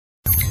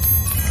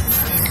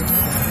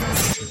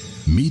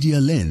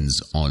Media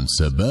Lens on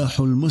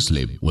Sabahul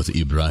Muslim with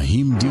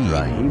Ibrahim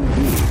Deen.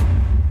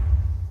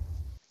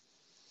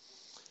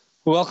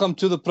 Welcome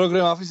to the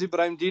program, Hafiz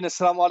Ibrahim Deen.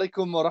 Assalamu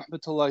alaikum wa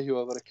rahmatullahi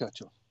wa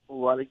barakatuh.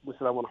 Wa alaikum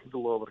assalam wa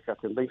rahmatullahi wa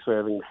barakatuh. Thanks for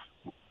having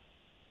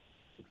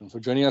me. For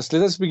joining us.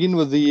 Let us begin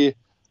with the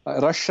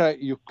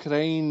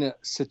Russia-Ukraine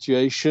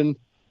situation.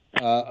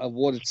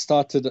 What it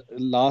started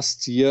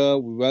last year,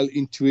 we're well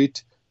into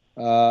it.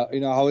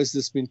 How has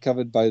this been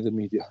covered by the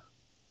media?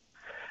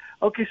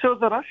 Okay, so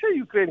the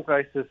Russia-Ukraine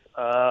crisis,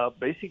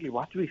 basically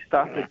what we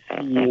started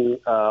seeing,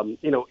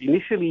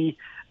 initially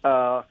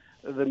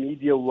the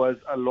media was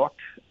a lot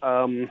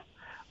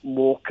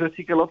more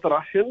critical of the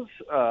Russians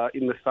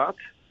in the start,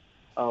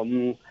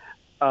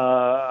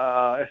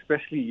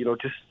 especially,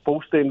 just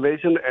post the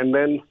invasion, and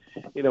then,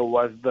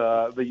 was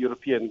the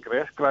European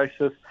gas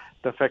crisis,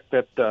 the fact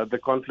that the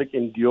conflict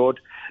endured,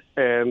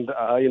 and,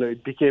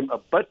 it became a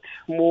bit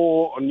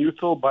more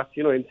neutral, but,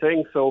 in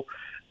saying so,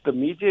 the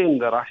media in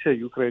the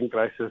Russia-Ukraine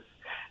crisis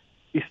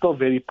is still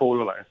very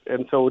polarized.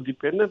 And so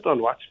dependent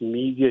on what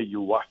media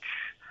you watch,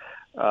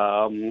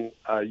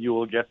 you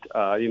will get,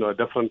 a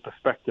different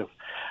perspective.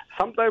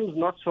 Sometimes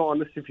not so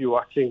honest if you're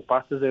watching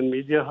partisan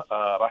media.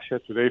 Russia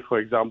Today, for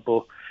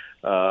example,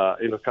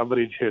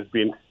 coverage has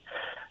been,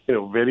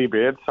 very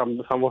bad.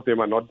 Some of them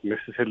are not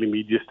necessarily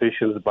media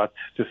stations, but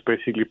just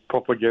basically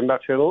propaganda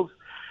channels.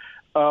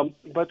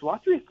 But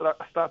what we're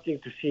starting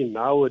to see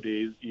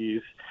nowadays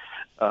is,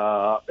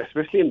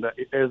 especially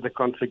as the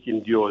conflict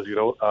endures,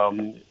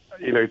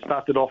 it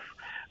started off,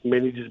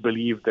 many just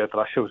believed that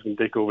Russia was going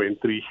to take over in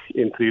three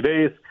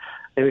days,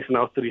 and it's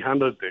now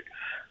 300 days.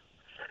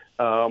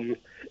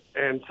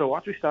 And so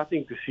what we're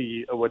starting to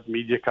see with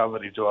media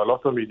coverage, or a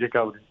lot of media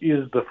coverage,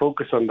 is the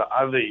focus on the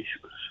other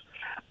issues,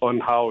 on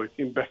how it's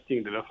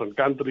impacting the different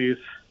countries,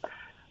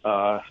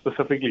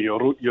 specifically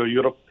your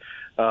Europe.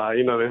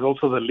 There's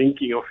also the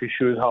linking of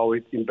issues, how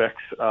it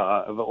impacts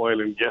the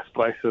oil and gas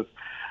prices.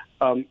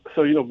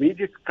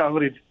 Media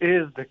coverage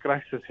as the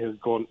crisis has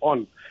gone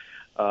on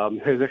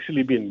has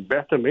actually been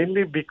better,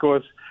 mainly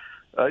because,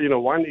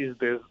 one is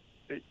there's,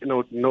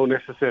 no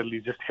necessarily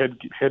just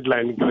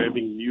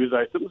headline-grabbing news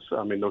items.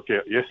 I mean,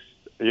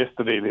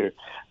 yesterday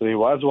there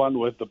was one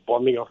with the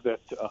bombing of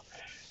that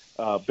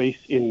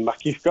base in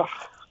Makivka,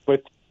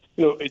 but,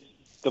 it's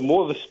the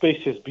more the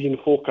space has been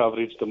for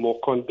coverage, the more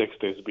context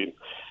there's been.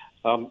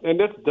 And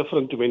that's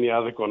different to many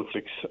other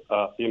conflicts,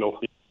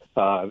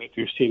 that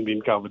we've seen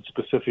being covered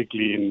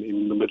specifically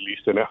in the Middle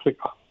East and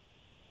Africa.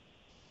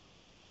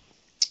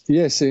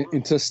 Yes,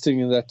 interesting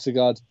in that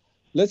regard.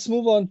 Let's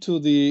move on to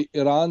the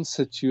Iran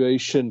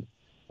situation.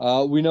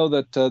 We know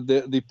that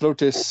the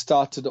protests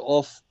started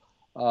off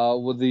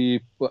with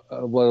the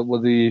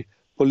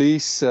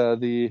police,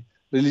 the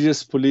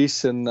religious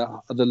police, and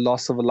the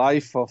loss of a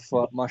life of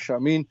Mahsa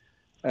Amini.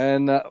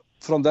 And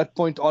from that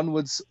point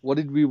onwards, what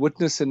did we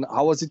witness and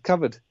how was it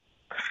covered?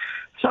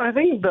 So I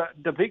think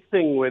the big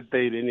thing with the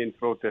Iranian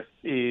protests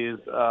is,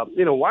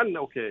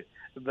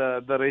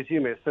 the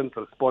regime has since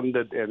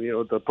responded, and,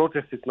 the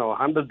protest is now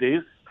 100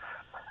 days,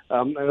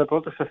 and the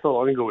protests are still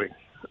ongoing.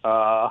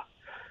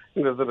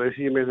 The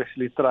regime has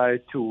actually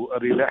tried to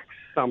relax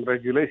some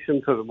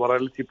regulations. So the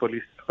morality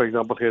police, for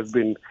example, has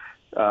been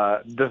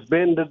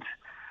disbanded.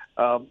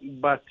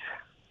 But,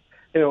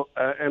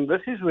 and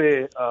this is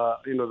where,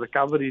 the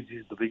coverage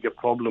is the bigger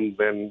problem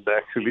than the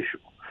actual issue.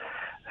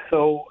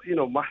 So,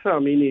 Mahsa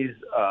Amini's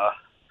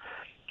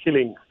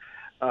killing,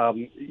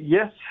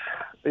 yes,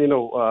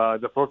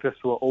 the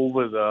protests were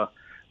over the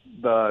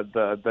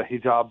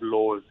hijab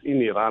laws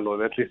in Iran,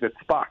 or at least its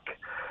spark,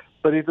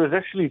 but it was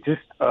actually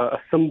just a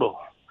symbol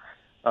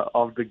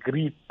of the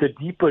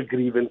deeper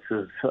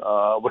grievances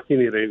within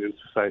Iranian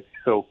society.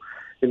 So,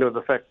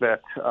 the fact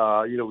that,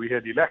 we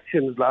had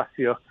elections last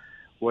year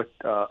with,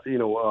 in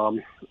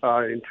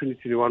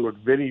 2021 with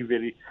very,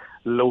 very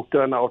low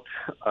turnout,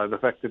 the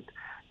fact that,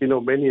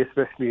 many,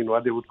 especially in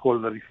what they would call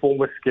the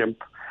reformist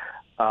camp,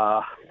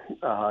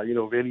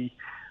 very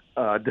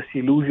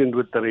disillusioned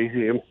with the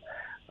regime.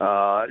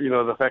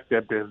 The fact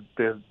that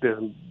there's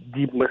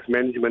deep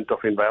mismanagement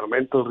of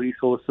environmental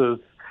resources.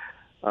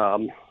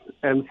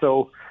 And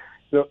so,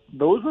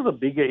 those are the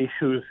bigger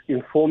issues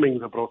informing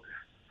the protest.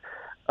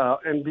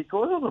 And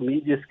because of the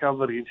media's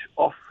coverage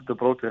of the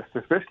protest,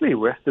 especially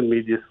Western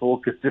media's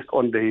focus just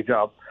on the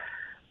hijab,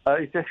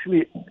 it's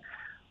actually,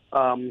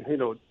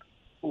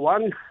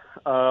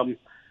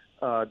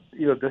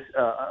 this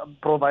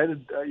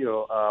provided,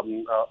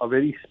 a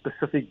very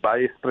specific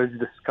bias,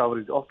 prejudice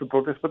coverage of the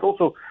protest, but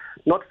also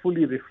not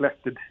fully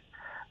reflected,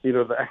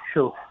 the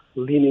actual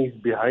leanings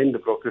behind the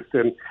protest.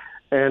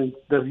 And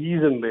the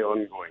reason they're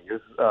ongoing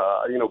is,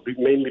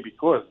 mainly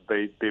because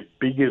they're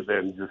bigger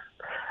than just,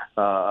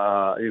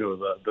 the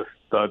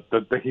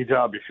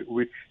hijab issue,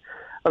 which,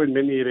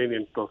 many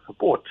Iranians still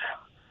support.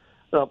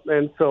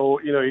 And so,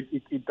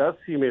 it does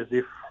seem as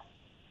if,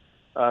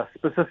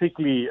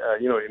 specifically,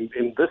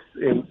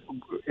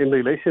 in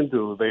relation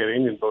to the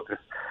Iranian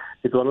protest,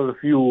 it's one of the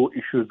few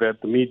issues that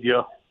the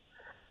media,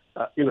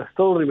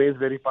 still remains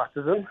very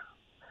partisan.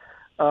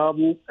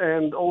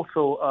 And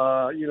also,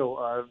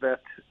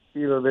 that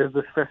there's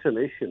this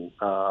fascination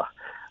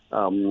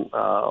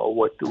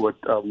with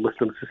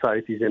Muslim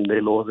societies and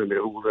their laws and their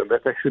rules, and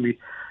that actually,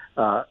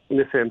 in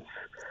a sense,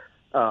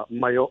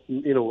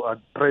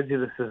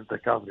 prejudices the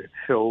coverage.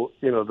 So,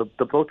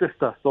 the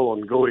protests are still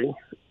ongoing,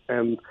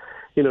 and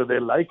they're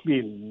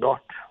likely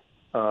not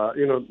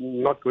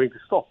going to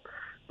stop.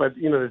 But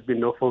there's been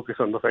no focus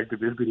on the fact that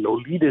there's been no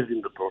leaders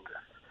in the protest.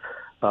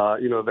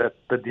 That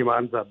the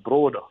demands are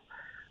broader,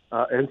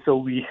 and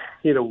so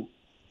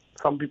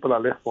some people are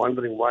left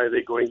wondering why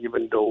they're going,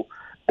 even though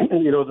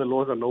the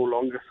laws are no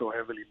longer so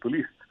heavily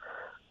policed.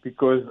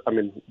 Because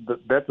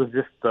that was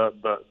just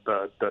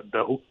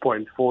the hook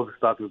point for the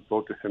start of the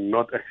protest, and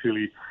not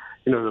actually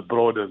the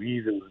broader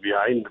reasons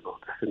behind the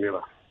protest in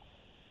Iran.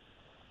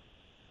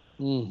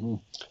 Mm-hmm.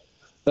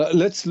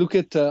 Let's look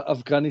at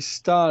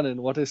Afghanistan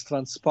and what has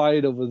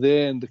transpired over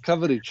there and the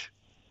coverage.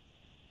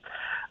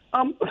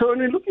 So when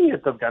we're looking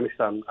at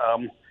Afghanistan,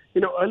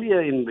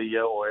 earlier in the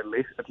year, or at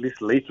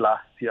least late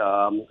last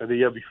year, the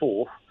year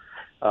before,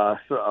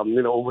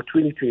 over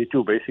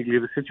 2022, basically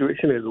the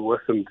situation has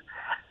worsened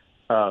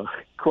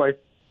quite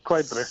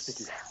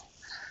drastically.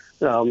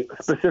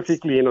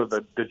 Specifically,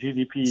 the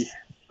GDP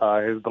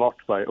has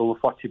dropped by over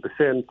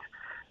 40%.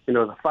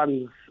 The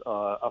funds,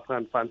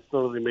 Afghan funds,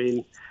 still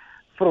remain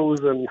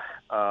frozen.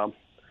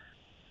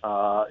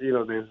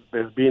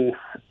 There's been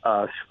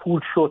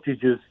food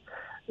shortages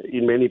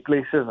in many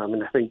places.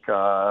 I think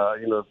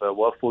the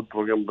World Food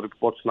Program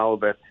reports now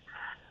that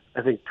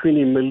I think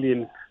 20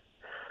 million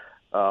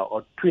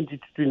or 20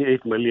 to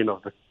 28 million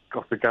of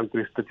the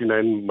country's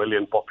 39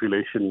 million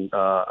population,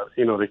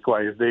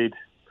 requires aid.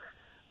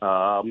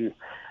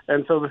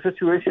 And so the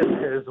situation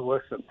has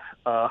worsened.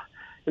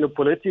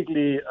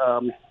 Politically,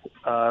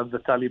 the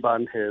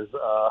Taliban has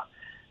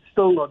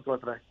still not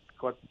got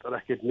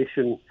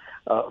recognition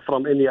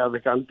from any other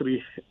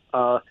country.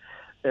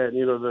 And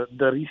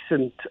the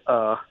recent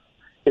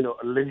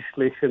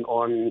legislation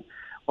on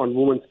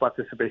women's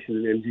participation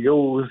in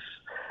NGOs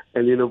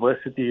and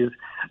universities,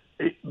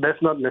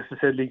 that's not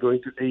necessarily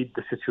going to aid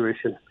the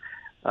situation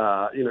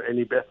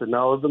any better.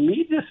 Now, the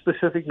media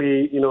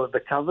specifically,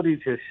 the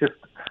coverage has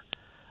shifted.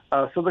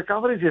 So the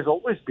coverage has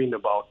always been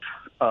about,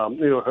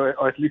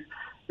 or at least,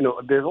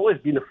 there's always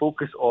been a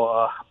focus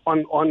on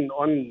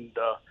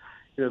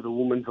the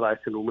women's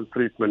rights and women's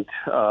treatment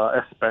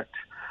aspect.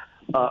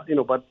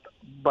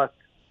 But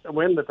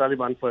when the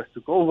Taliban first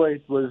took over,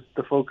 it was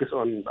the focus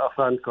on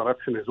Afghan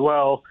corruption as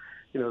well.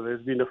 There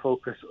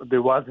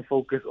was a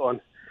focus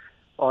on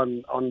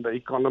the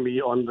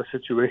economy, on the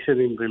situation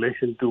in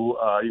relation to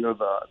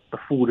the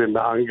food and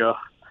the hunger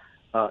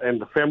and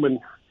the famine.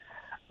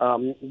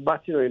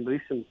 But in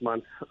recent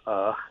months,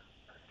 the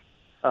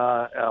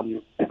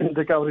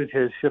coverage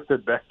has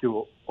shifted back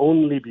to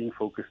only being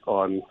focused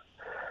on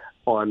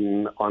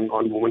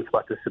women's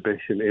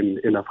participation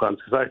in Afghan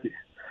society.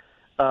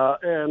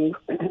 And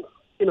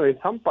in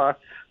some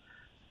parts,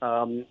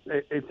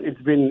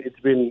 it's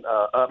been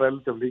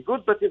relatively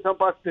good, but in some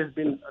parts there's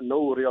been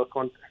no real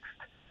context,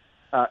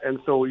 and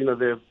so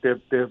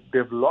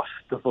they've lost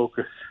the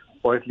focus,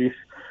 or at least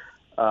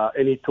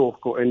any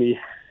talk or any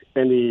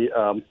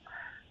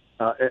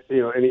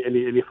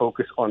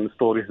focus on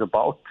stories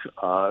about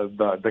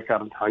the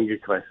current hunger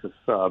crisis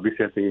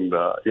besetting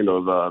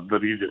the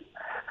region,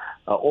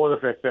 or the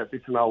fact that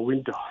it's now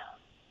winter.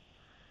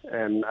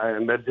 And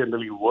that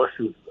generally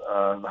worsens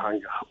the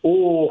hunger,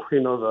 or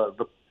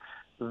the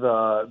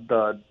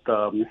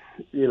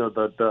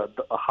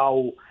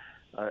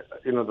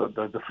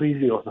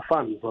freezing of the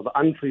funds or the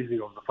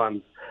unfreezing of the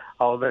funds,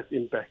 how that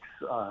impacts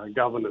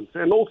governance,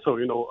 and also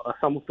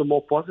some of the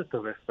more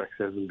positive aspects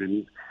hasn't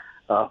been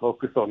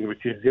focused on,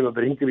 which is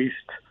the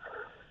increased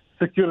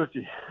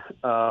security.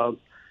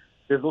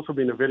 There's also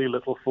been a very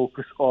little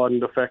focus on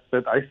the fact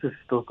that ISIS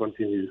still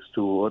continues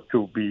to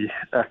be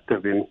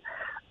active in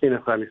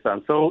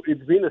Afghanistan. So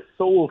it's been a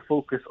sole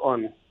focus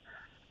on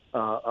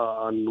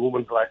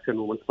women's rights and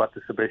women's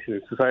participation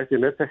in society,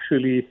 and that's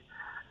actually,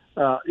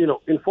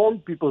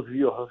 informed people's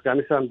view of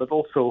Afghanistan, but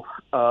also,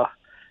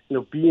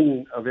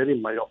 being a very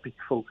myopic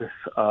focus,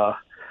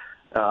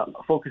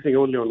 focusing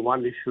only on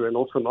one issue, and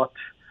also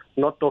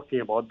not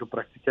talking about the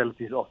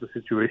practicalities of the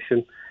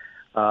situation,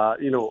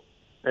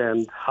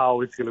 and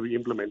how it's going to be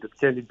implemented.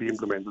 Can it be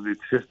implemented?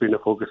 It's just been a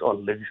focus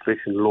on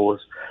legislation,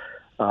 laws.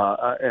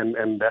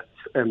 And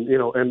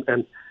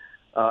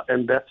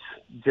that's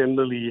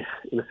generally,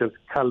 in a sense,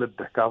 colored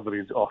the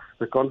coverage of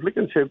the conflict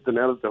and shaped the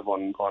narrative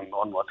on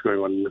what's going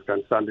on in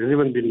Afghanistan. There's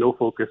even been no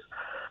focus,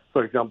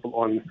 for example,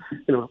 on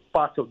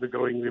parts of the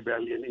growing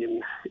rebellion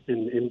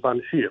in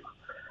Panjshir.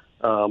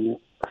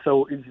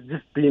 So it's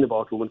just been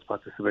about women's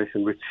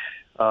participation, which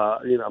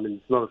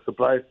it's not a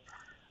surprise,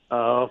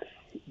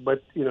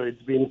 but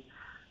it's been.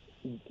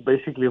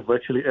 Basically,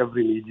 virtually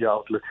every media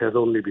outlet has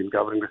only been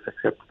covering this,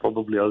 except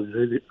probably Al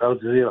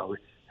Jazeera,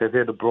 which has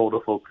had a broader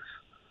focus.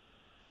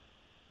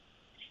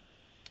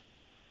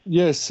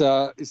 Yes,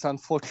 it's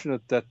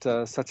unfortunate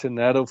that such a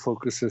narrow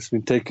focus has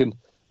been taken,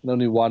 and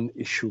only one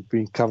issue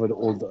being covered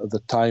all the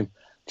time.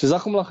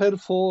 Jazakumullah khair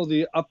for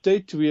the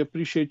update. We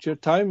appreciate your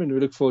time and we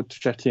look forward to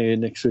chatting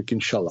again next week,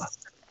 inshallah.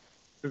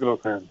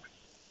 Assalamu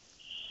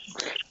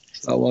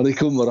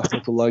alaikum wa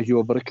rahmatullahi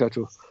wa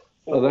barakatuh.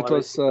 That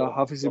was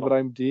Hafiz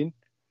Ibrahim Deen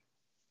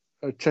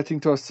chatting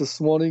to us this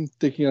morning,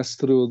 taking us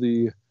through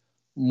the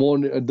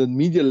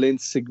media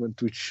lens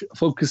segment, which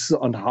focuses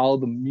on how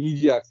the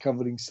media are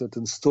covering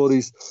certain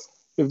stories.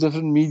 We have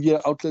different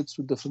media outlets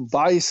with different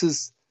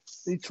biases,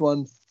 each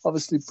one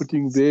obviously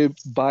putting their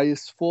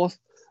bias forth.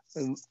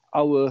 In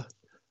our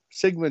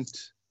segment,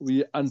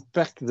 we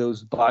unpack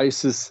those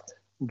biases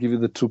and give you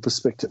the true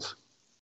perspective.